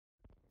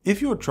If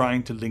you're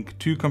trying to link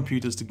two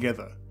computers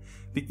together,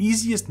 the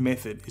easiest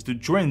method is to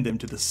join them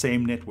to the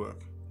same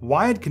network.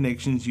 Wired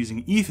connections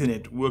using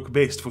Ethernet work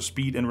best for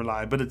speed and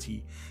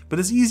reliability, but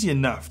it's easy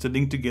enough to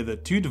link together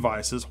two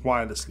devices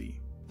wirelessly.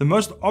 The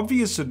most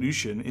obvious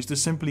solution is to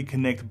simply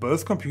connect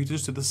both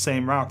computers to the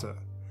same router.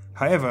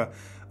 However,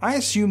 I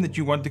assume that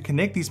you want to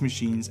connect these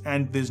machines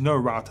and there's no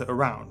router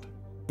around.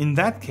 In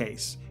that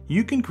case,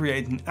 you can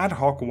create an ad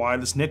hoc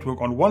wireless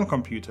network on one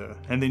computer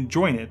and then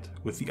join it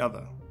with the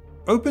other.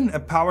 Open a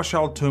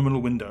PowerShell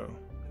terminal window,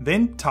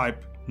 then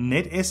type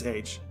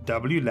netsh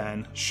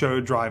wlan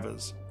show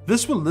drivers.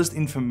 This will list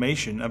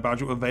information about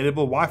your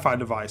available Wi-Fi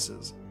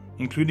devices,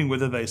 including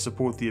whether they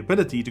support the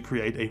ability to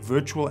create a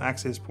virtual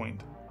access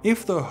point.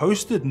 If the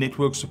hosted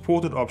network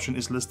supported option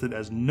is listed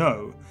as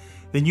no,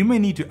 then you may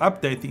need to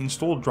update the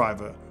installed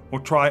driver or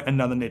try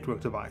another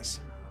network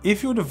device.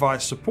 If your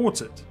device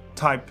supports it,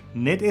 type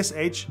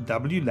netsh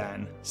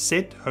wlan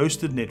set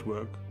hosted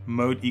network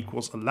mode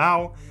equals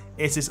allow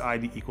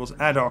SSID equals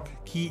ad-hoc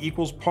key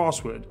equals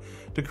password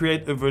to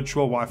create a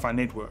virtual Wi-Fi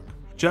network.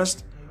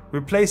 Just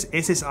replace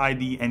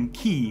SSID and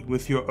key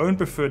with your own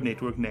preferred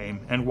network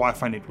name and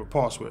Wi-Fi network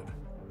password.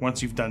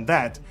 Once you've done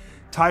that,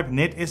 type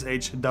netsh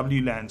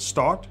wlan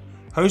start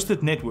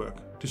hosted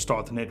network to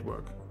start the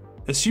network.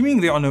 Assuming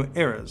there are no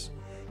errors,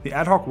 the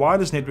ad hoc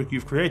wireless network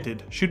you've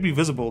created should be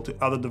visible to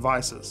other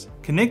devices.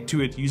 Connect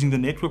to it using the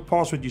network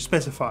password you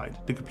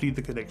specified to complete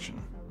the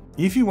connection.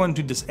 If you want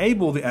to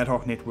disable the ad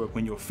hoc network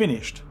when you're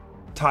finished,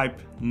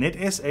 type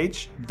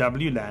netsh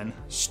wlan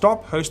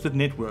stop hosted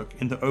network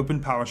in the open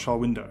PowerShell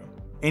window.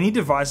 Any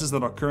devices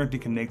that are currently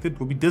connected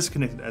will be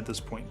disconnected at this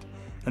point,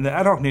 and the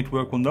ad hoc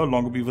network will no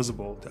longer be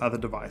visible to other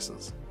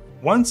devices.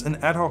 Once an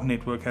ad hoc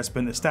network has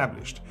been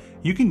established,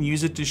 you can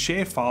use it to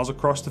share files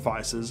across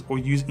devices or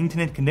use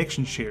internet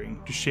connection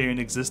sharing to share an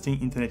existing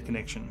internet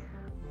connection.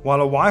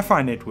 While a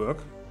Wi-Fi network,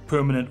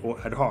 permanent or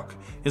ad hoc,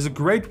 is a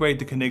great way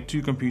to connect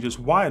two computers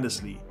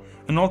wirelessly,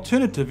 an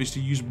alternative is to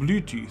use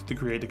Bluetooth to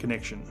create a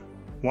connection.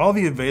 While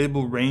the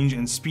available range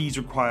and speeds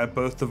require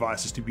both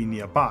devices to be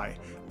nearby,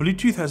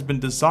 Bluetooth has been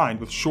designed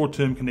with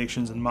short-term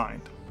connections in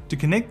mind. To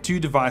connect two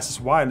devices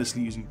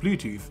wirelessly using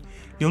Bluetooth,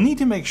 you'll need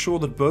to make sure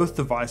that both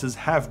devices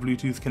have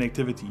Bluetooth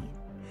connectivity.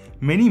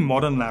 Many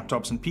modern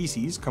laptops and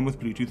PCs come with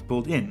Bluetooth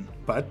built in,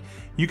 but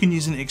you can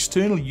use an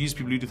external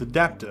USB Bluetooth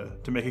adapter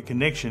to make a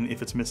connection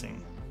if it's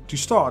missing. To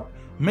start,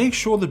 make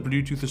sure that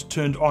Bluetooth is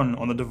turned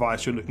on the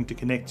device you're looking to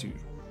connect to.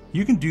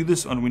 You can do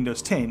this on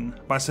Windows 10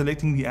 by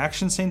selecting the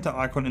Action Center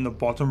icon in the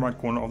bottom right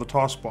corner of the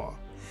taskbar.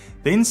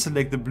 Then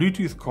select the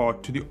Bluetooth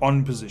card to the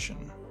on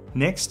position.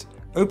 Next,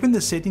 open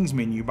the Settings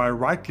menu by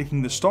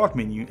right-clicking the Start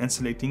menu and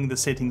selecting the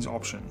Settings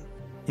option.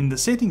 In the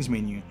Settings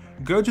menu,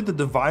 go to the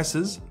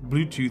Devices,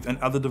 Bluetooth and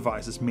Other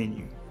Devices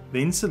menu.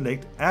 Then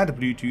select Add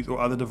Bluetooth or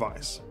Other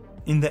Device.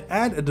 In the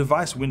Add a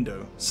Device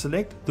window,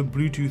 select the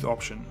Bluetooth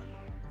option.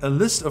 A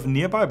list of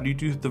nearby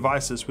Bluetooth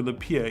devices will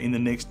appear in the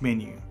next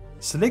menu.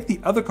 Select the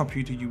other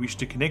computer you wish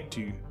to connect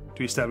to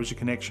establish a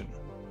connection.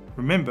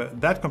 Remember,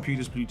 that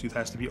computer's Bluetooth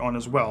has to be on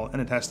as well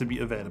and it has to be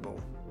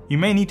available. You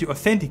may need to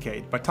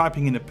authenticate by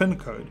typing in a PIN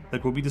code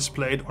that will be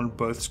displayed on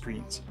both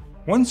screens.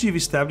 Once you've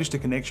established a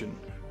connection,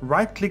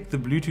 right-click the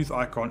Bluetooth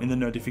icon in the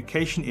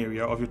notification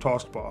area of your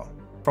taskbar.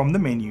 From the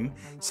menu,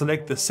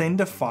 select the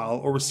Send a File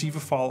or Receive a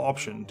File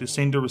option to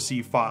send or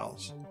receive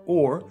files,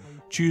 or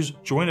choose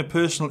Join a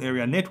Personal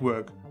Area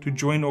Network to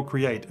join or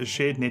create a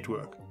shared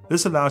network.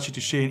 This allows you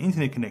to share an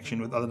internet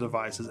connection with other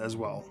devices as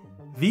well.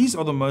 These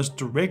are the most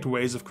direct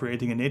ways of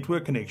creating a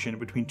network connection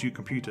between two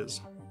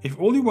computers. If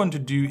all you want to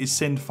do is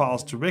send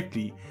files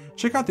directly,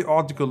 check out the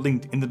article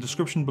linked in the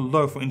description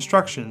below for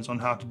instructions on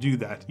how to do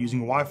that using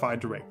Wi-Fi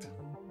Direct.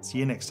 See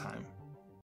you next time.